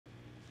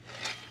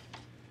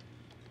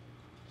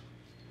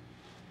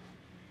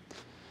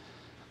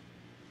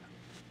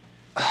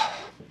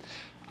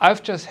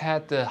I've just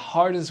had the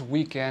hardest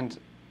weekend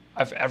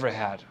I've ever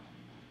had.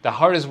 The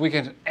hardest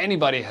weekend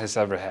anybody has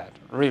ever had,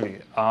 really.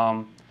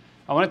 I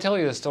want to tell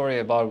you a story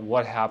about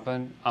what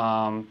happened.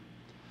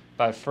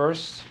 But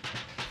first,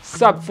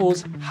 sup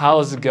fools,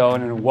 how's it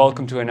going, and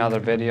welcome to another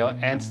video.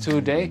 And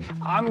today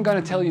I'm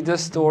gonna tell you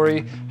this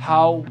story,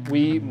 how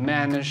we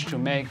managed to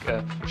make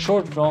a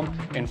short film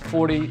in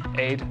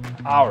 48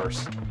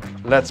 hours.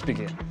 Let's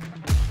begin.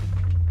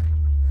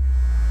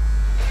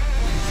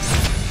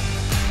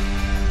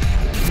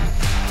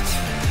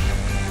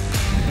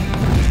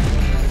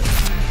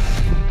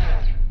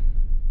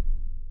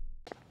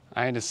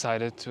 I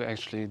decided to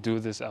actually do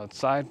this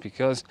outside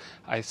because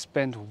I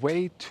spent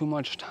way too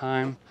much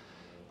time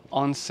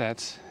on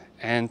set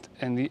and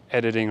in the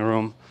editing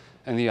room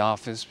in the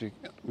office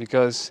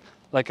because,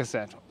 like I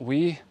said,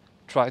 we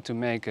tried to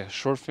make a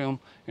short film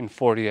in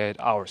 48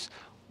 hours.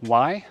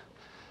 Why?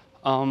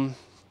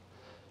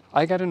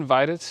 I got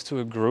invited to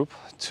a group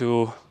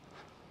to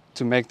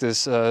make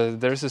this,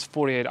 there's this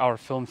 48-hour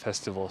film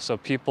festival. So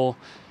people,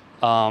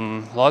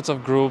 lots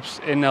of groups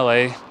in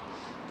LA,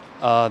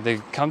 they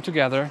come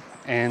together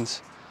and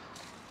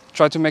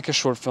try to make a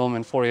short film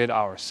in 48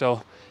 hours.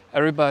 So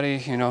everybody,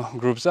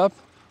 groups up.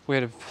 We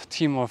had a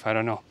team of, I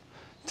don't know,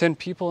 10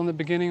 people in the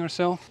beginning or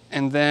so.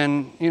 And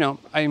then,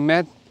 I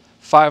met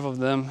 5 of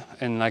them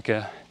in like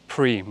a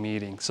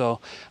pre-meeting. So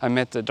I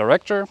met the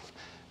director,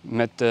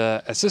 met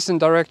the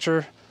assistant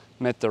director,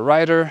 met the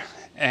writer,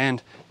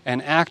 and an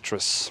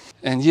actress.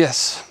 And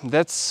yes,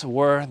 that's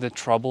where the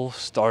trouble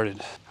started.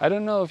 I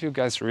don't know if you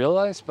guys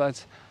realize,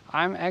 but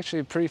I'm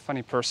actually a pretty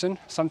funny person.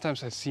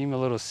 Sometimes I seem a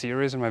little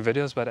serious in my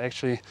videos, but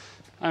actually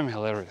I'm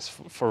hilarious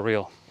for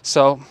real.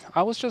 So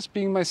I was just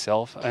being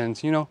myself and,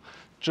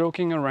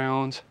 joking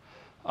around,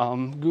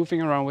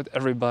 goofing around with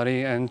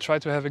everybody and try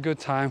to have a good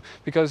time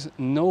because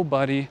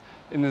nobody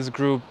in this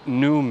group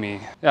knew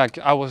me. Yeah,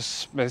 I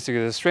was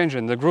basically the stranger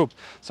in the group.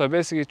 So I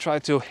basically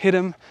tried to hit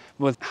him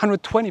with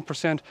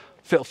 120%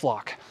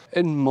 flip-flock.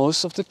 And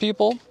most of the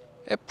people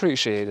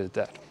appreciated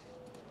that.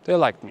 They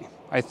liked me,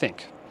 I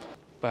think.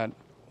 But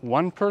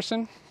one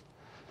person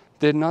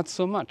did not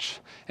so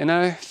much. And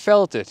I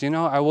felt it,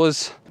 I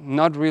was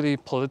not really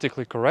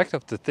politically correct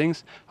of the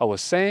things I was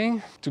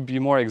saying. To be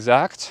more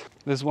exact,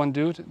 this one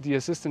dude, the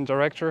assistant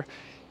director,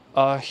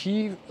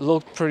 he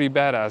looked pretty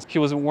badass. He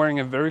was wearing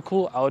a very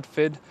cool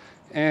outfit.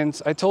 And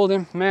I told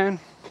him, man,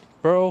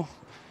 bro,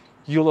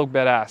 you look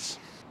badass.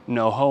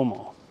 No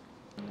homo.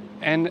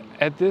 And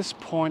at this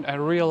point, I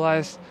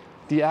realized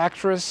the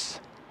actress,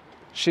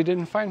 she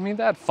didn't find me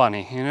that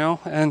funny,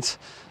 and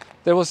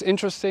that was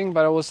interesting,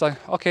 but I was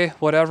like, okay,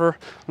 whatever.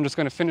 I'm just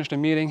gonna finish the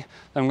meeting.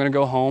 Then I'm gonna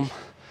go home.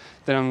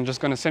 Then I'm just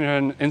gonna send her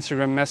an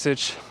Instagram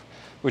message,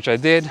 which I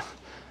did.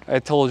 I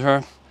told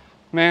her,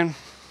 man,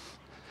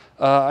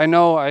 I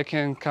know I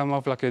can come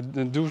off like a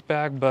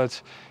douchebag, but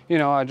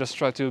I just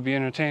try to be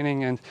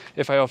entertaining. And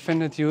if I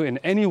offended you in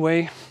any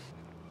way,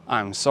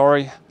 I'm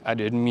sorry, I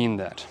didn't mean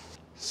that.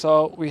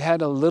 So we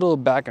had a little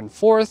back and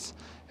forth,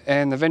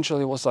 and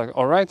eventually it was like,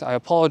 all right, I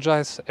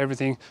apologize.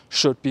 Everything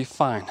should be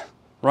fine,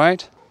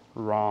 right?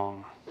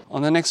 Wrong.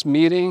 On the next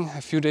meeting,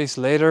 a few days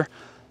later,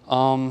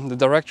 the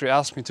director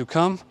asked me to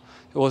come.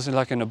 It was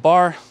like in a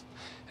bar,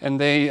 and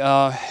they,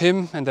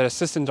 him and the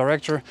assistant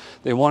director,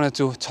 they wanted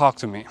to talk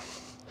to me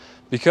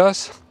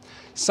because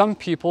some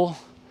people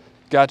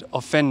got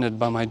offended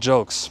by my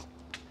jokes.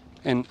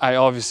 And I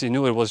obviously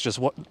knew it was just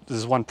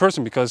this one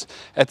person because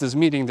at this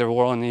meeting there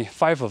were only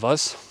 5 of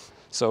us.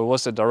 So it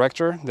was the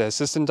director, the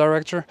assistant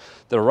director,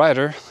 the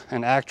writer,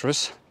 an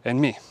actress,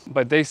 and me.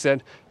 But they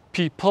said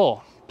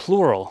people,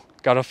 plural,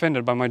 got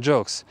offended by my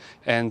jokes,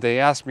 and they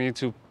asked me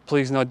to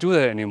please not do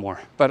that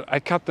anymore. But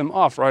I cut them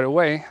off right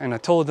away, and I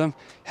told them,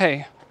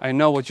 hey, I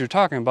know what you're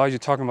talking about. You're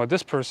talking about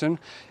this person,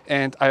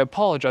 and I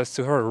apologized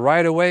to her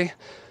right away.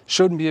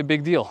 Shouldn't be a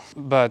big deal.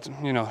 But,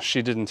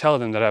 she didn't tell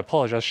them that I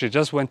apologized. She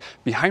just went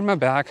behind my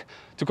back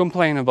to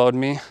complain about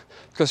me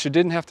because she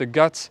didn't have the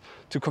guts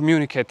to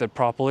communicate that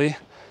properly.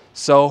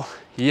 So,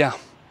 yeah.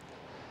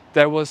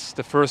 That was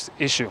the first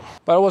issue.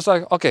 But I was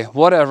like, okay,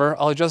 whatever.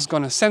 I'm just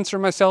gonna censor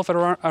myself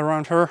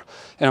around her,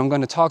 and I'm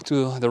gonna talk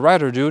to the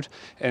writer dude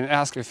and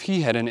ask if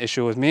he had an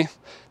issue with me.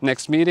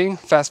 Next meeting,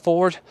 fast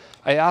forward,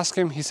 I asked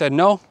him, he said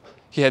no.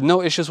 He had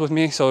no issues with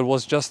me, so it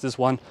was just this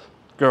one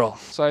girl.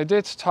 So I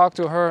did talk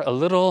to her a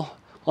little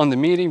on the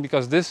meeting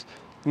because this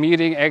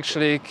meeting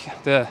actually,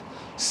 the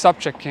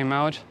subject came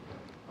out,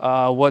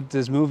 what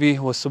this movie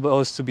was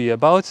supposed to be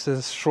about,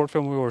 this short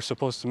film we were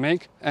supposed to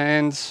make.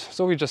 And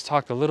so we just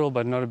talked a little,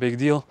 but not a big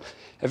deal.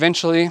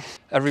 Eventually,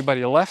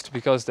 everybody left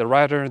because the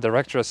writer,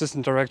 director,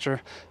 assistant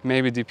director,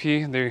 maybe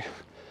DP, they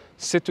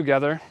sit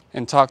together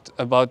and talked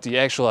about the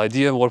actual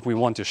idea, what we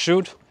want to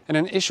shoot. And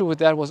an issue with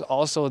that was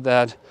also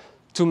that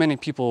too many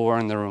people were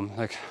in the room.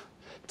 Like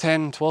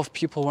 10, 12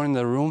 people were in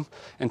the room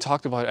and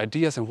talked about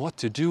ideas and what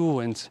to do,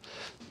 and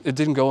it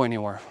didn't go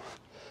anywhere.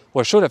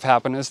 What should have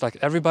happened is like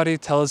everybody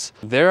tells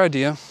their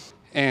idea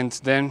and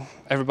then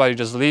everybody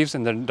just leaves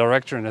and the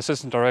director and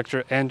assistant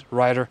director and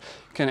writer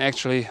can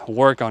actually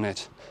work on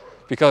it.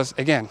 Because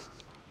again,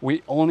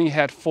 we only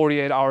had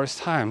 48 hours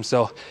time.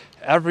 So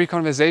every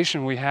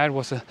conversation we had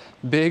was a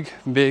big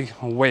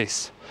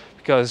waste,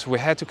 because we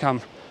had to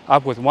come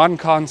up with one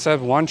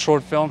concept, one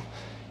short film,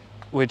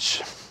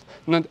 which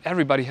not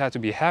everybody had to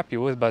be happy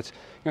with, but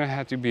it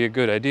had to be a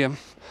good idea.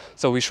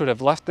 So we should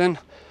have left then,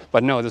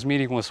 but no, this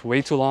meeting was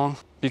way too long,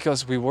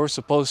 because we were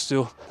supposed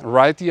to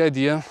write the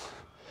idea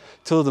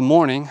till the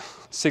morning,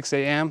 6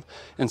 a.m.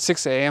 and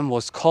 6 a.m.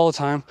 was call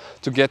time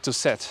to get to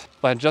set.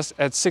 But just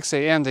at 6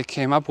 a.m. they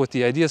came up with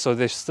the idea, so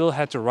they still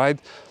had to write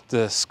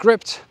the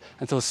script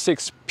until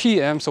 6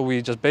 p.m. So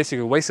we just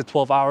basically wasted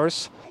 12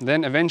 hours.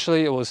 Then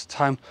eventually it was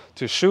time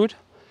to shoot.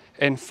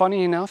 And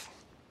funny enough,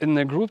 in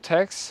the group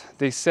text,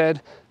 they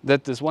said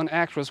that this one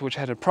actress which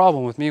had a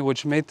problem with me,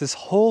 which made this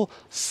whole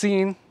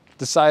scene,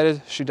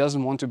 decided she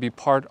doesn't want to be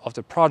part of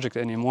the project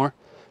anymore.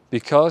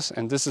 Because,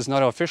 and this is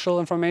not official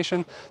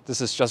information, this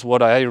is just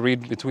what I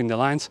read between the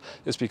lines,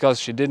 is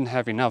because she didn't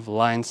have enough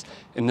lines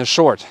in the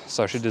short.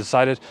 So she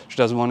decided she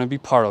doesn't want to be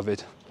part of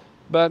it.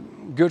 But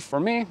good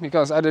for me,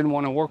 because I didn't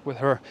want to work with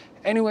her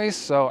anyways,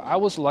 so I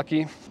was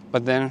lucky.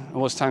 But then it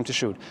was time to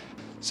shoot.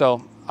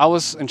 So I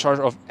was in charge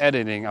of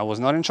editing. I was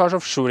not in charge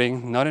of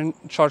shooting, not in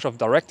charge of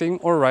directing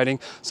or writing.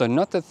 So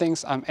not the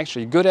things I'm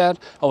actually good at,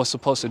 I was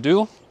supposed to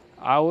do.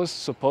 I was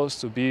supposed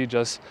to be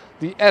just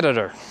the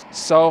editor.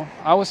 So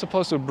I was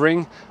supposed to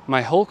bring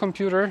my whole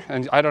computer,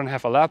 and I don't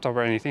have a laptop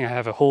or anything, I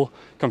have a whole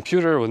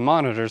computer with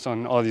monitors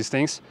on all these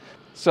things.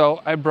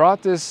 So I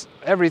brought this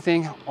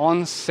everything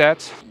on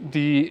set.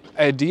 The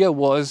idea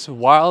was,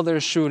 while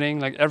they're shooting,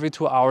 like every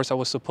 2 hours, I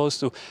was supposed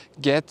to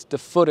get the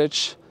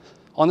footage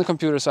on the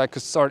computer so I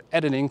could start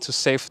editing to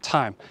save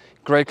time.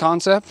 Great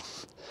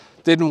concept.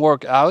 Didn't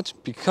work out,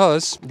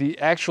 because the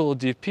actual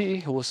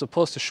DP who was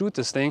supposed to shoot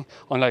this thing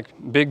on like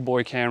big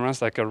boy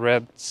cameras, like a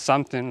red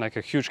something, like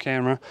a huge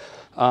camera,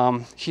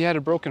 he had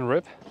a broken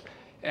rib,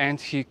 and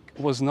he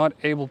was not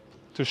able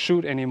to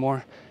shoot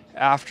anymore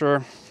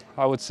after,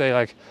 I would say,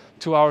 like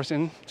 2 hours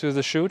into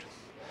the shoot.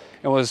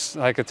 It was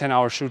like a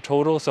 10-hour shoot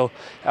total. So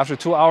after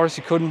 2 hours,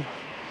 he couldn't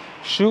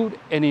shoot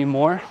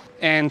anymore.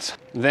 And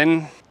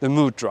then the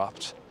mood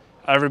dropped.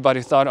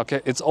 Everybody thought,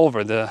 okay, it's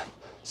over. The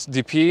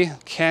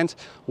DP can't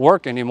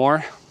work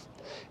anymore.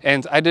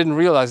 And I didn't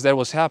realize that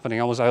was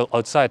happening. I was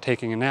outside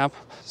taking a nap.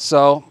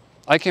 So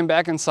I came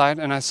back inside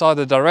and I saw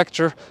the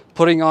director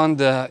putting on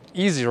the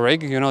easy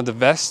rig, you know, the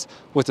vest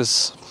with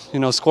this, you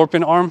know,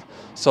 scorpion arm,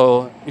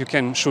 so you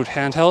can shoot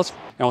handheld.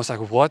 And I was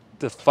like, what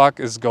the fuck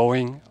is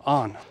going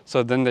on?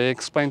 So then they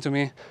explained to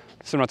me,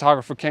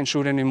 cinematographer can't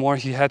shoot anymore.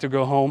 He had to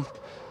go home.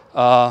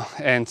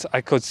 And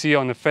I could see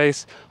on the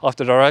face of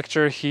the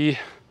director, he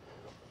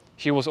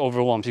was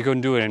overwhelmed. He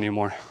couldn't do it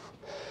anymore.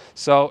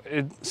 So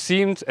it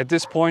seemed at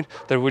this point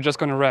that we're just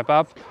gonna wrap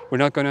up. We're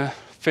not gonna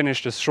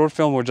finish this short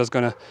film. We're just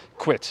gonna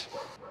quit.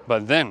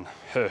 But then,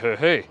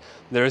 hey,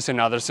 there is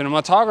another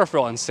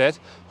cinematographer on set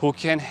who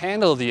can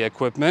handle the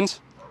equipment.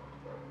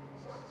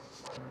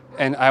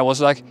 And I was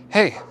like,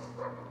 hey,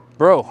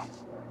 bro,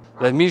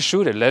 let me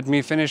shoot it. Let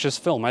me finish this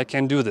film. I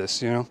can do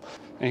this, you know?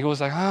 And he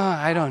was like,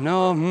 I don't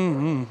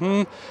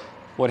know.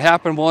 What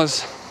happened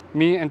was,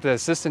 me and the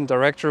assistant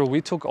director,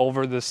 we took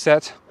over the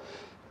set.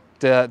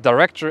 The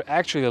director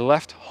actually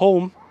left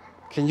home.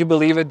 Can you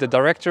believe it? The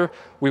director,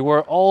 we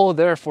were all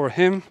there for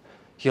him.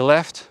 He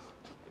left.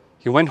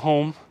 He went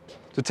home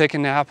to take a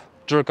nap,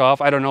 jerk off.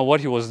 I don't know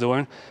what he was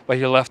doing, but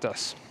he left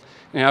us.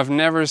 And I've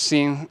never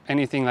seen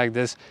anything like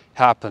this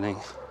happening.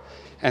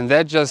 And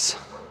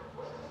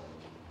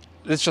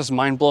it's just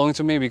mind-blowing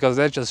to me, because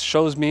that just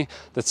shows me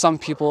that some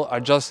people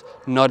are just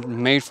not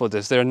made for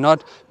this. They're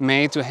not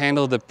made to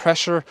handle the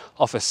pressure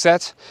of a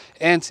set,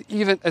 and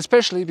even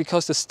especially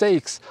because the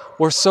stakes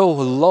were so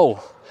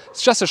low.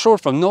 It's just a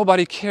short film.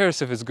 Nobody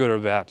cares if it's good or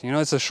bad. You know,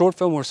 it's a short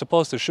film we're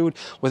supposed to shoot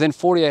within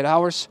 48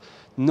 hours.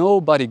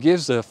 Nobody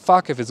gives a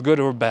fuck if it's good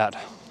or bad.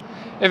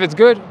 If it's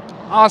good,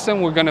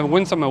 awesome, we're gonna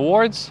win some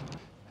awards.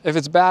 If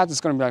it's bad, it's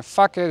gonna be like,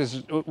 fuck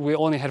it, we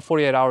only had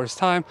 48 hours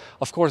time.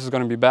 Of course it's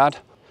gonna be bad.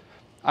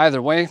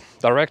 Either way,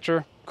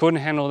 director couldn't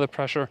handle the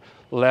pressure,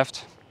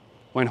 left,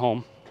 went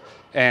home.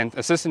 And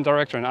assistant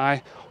director and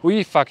I,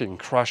 we fucking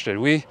crushed it.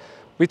 We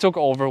took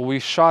over, we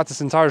shot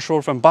this entire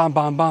short film, bam,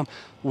 bam, bam.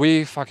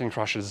 We fucking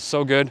crushed it, it's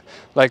so good.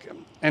 Like,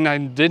 and I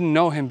didn't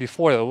know him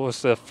before. It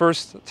was the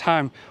first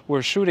time we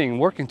were shooting,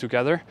 working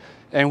together,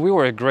 and we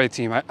were a great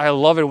team. I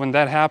love it when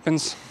that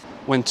happens,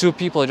 when two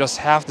people just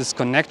have this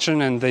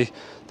connection and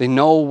they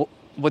know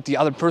what the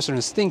other person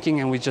is thinking,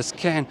 and we just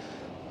can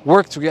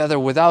work together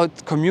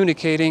without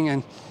communicating,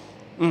 and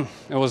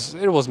it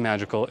was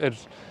magical.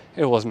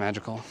 It was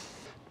magical.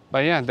 But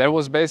yeah, that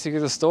was basically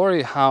the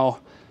story, how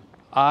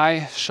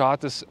I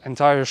shot this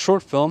entire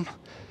short film,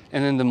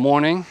 and in the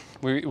morning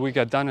we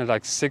got done at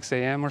like 6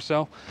 a.m. or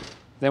so.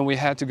 Then we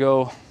had to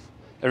go,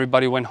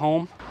 everybody went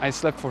home. I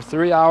slept for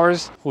 3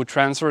 hours, who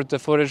transferred the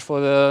footage for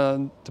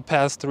the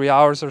past 3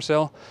 hours or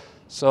so.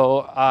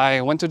 So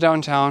I went to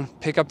downtown,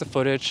 pick up the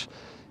footage,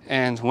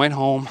 and went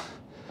home.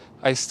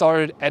 I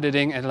started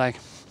editing at like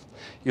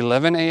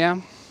 11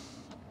 a.m.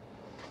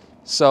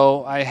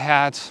 So I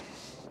had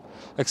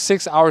like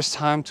 6 hours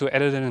time to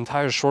edit an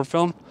entire short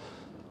film,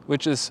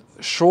 which is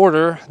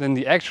shorter than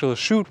the actual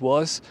shoot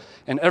was.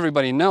 And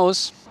everybody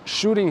knows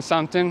shooting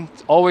something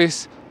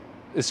always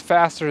is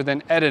faster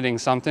than editing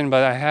something,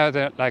 but I had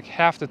like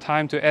half the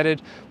time to edit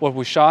what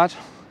we shot,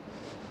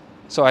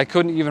 so I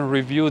couldn't even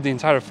review the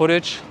entire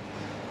footage.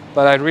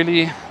 But I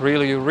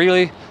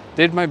really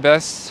did my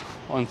best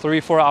on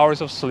 3-4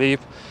 hours of sleep,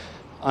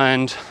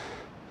 and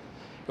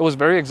it was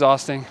very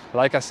exhausting.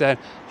 Like I said,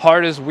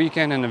 hardest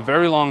weekend in a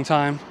very long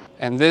time,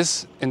 and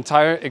this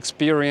entire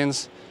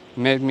experience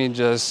made me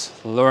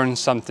just learn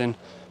something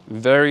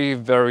very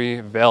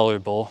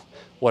valuable,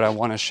 what I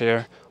want to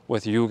share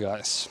with you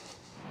guys.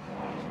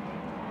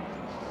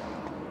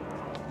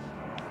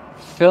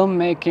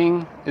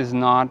 Filmmaking is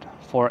not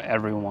for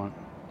everyone.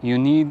 You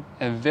need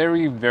a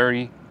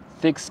very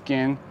thick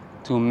skin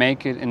to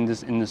make it in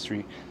this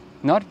industry.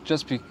 Not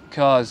just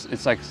because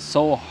it's like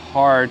so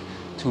hard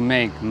to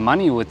make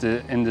money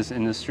in this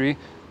industry,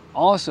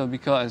 also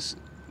because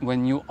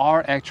when you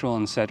are actual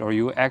on set or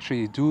you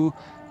actually do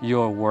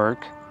your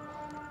work,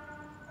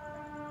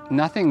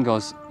 nothing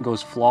goes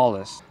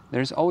flawless.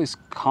 There's always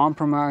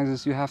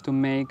compromises you have to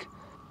make.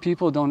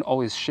 People don't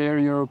always share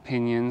your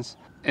opinions.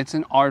 It's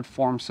an art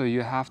form, so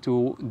you have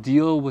to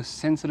deal with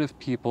sensitive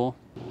people.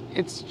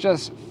 It's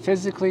just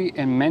physically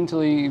and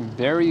mentally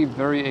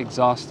very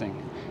exhausting.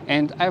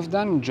 And I've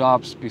done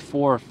jobs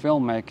before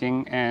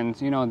filmmaking, and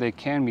you know, they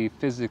can be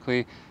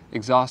physically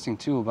exhausting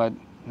too, but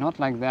not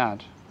like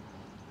that.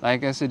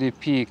 Like as a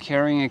DP,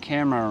 carrying a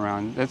camera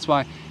around. That's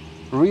why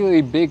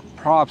really big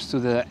props to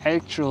the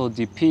actual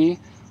DP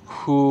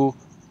who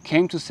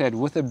came to set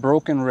with a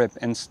broken rib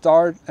and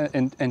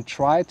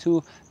tried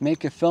to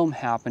make a film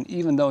happen.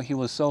 Even though he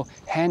was so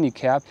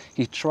handicapped,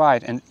 he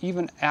tried, and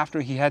even after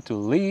he had to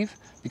leave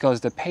because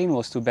the pain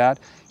was too bad,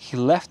 he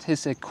left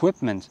his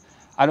equipment.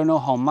 I don't know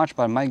how much,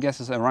 but my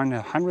guess is around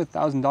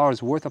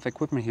 $100,000 worth of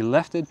equipment. He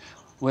left it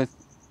with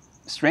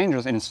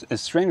strangers in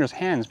strangers'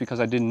 hands because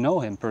I didn't know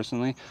him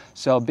personally.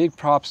 So big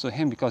props to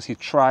him because he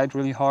tried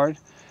really hard.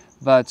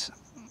 But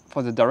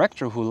for the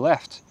director who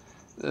left,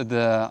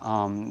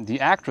 the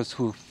actress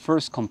who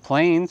first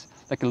complained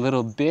like a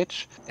little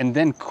bitch and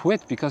then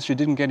quit because she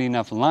didn't get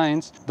enough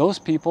lines, those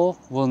people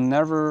will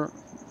never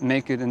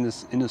make it in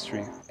this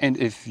industry. And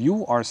if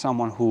you are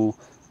someone who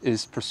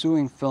is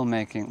pursuing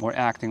filmmaking or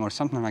acting or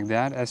something like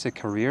that as a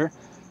career,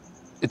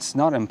 it's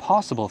not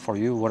impossible for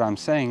you. What I'm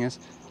saying is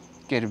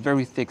get a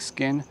very thick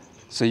skin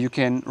so you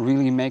can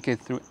really make it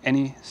through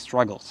any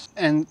struggles.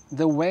 And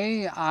the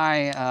way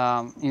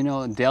I you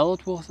know,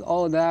 dealt with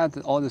all that,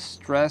 all the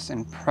stress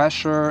and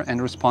pressure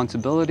and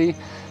responsibility,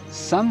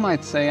 some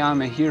might say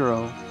I'm a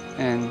hero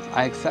and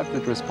I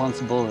accepted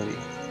responsibility.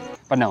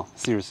 But no,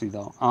 seriously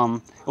though,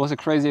 it was a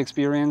crazy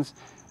experience.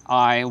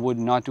 I would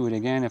not do it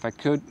again if I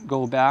could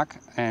go back.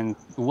 And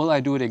will I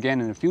do it again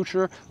in the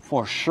future?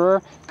 For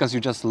sure, because you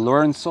just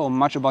learn so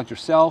much about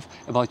yourself,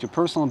 about your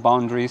personal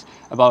boundaries,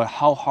 about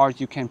how hard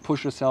you can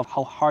push yourself,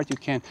 how hard you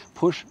can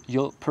push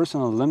your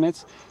personal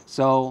limits.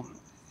 So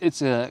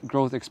it's a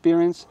growth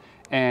experience,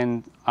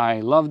 and I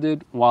loved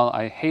it while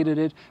I hated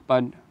it.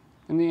 But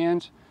in the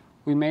end,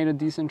 we made a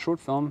decent short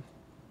film,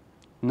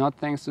 not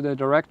thanks to the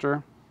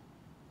director.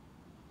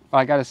 But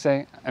I gotta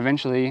say,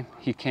 eventually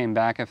he came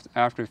back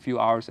after a few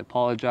hours,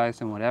 apologized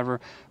and whatever,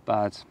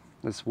 but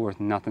that's worth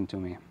nothing to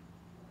me.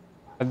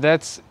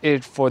 That's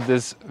it for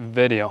this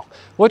video.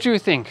 What do you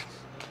think?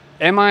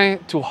 Am I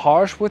too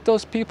harsh with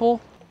those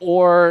people,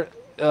 or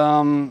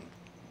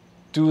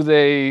do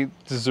they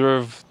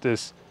deserve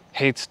this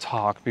hate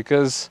talk?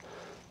 Because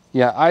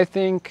yeah, I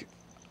think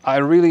I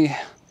really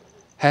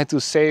had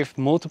to save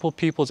multiple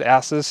people's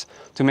asses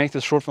to make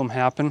this short film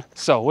happen.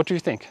 So what do you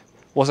think?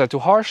 Was I too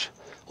harsh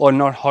or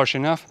not harsh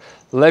enough?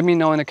 Let me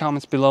know in the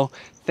comments below.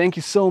 Thank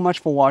you so much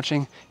for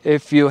watching.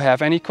 If you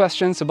have any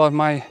questions about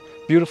my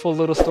beautiful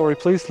little story,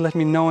 please let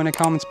me know in the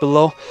comments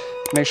below.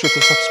 Make sure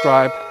to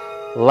subscribe,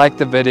 like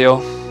the video,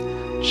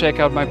 check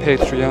out my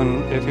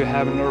Patreon if you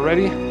haven't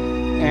already,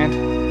 and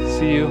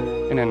see you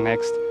in the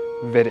next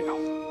video.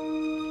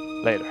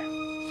 Later.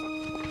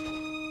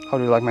 How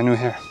do you like my new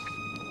hair?